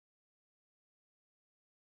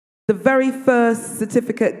the very first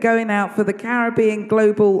certificate going out for the Caribbean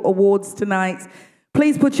Global Awards tonight.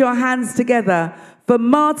 Please put your hands together for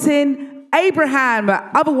Martin Abraham,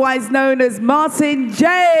 otherwise known as Martin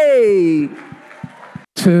J.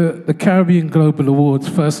 To the Caribbean Global Awards,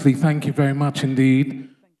 firstly, thank you very much indeed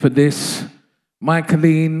for this.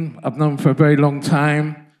 Michaeline, I've known for a very long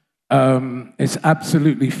time. It's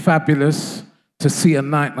absolutely fabulous to see a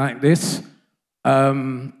night like this.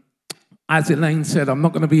 As Elaine said, I'm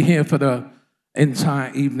not going to be here for the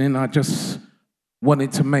entire evening. I just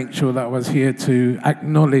wanted to make sure that I was here to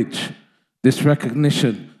acknowledge this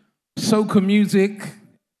recognition. Soca music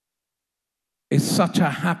is such a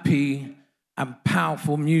happy and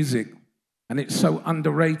powerful music, and it's so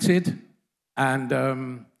underrated. And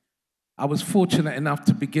I was fortunate enough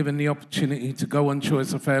to be given the opportunity to go on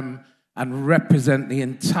Choice FM and represent the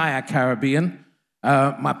entire Caribbean.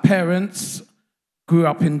 My parents grew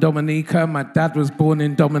up in Dominica. My dad was born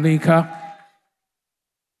in Dominica.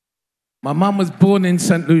 My mum was born in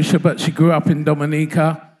St. Lucia, but she grew up in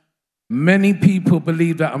Dominica. Many people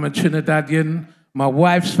believe that I'm a Trinidadian. My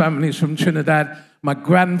wife's family is from Trinidad. My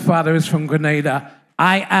grandfather is from Grenada.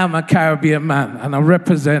 I am a Caribbean man, and I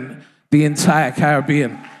represent the entire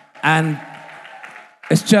Caribbean. And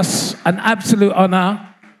it's just an absolute honor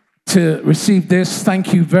to receive this.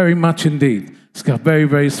 Thank you very much indeed. It's a very,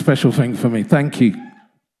 very special thing for me. Thank you.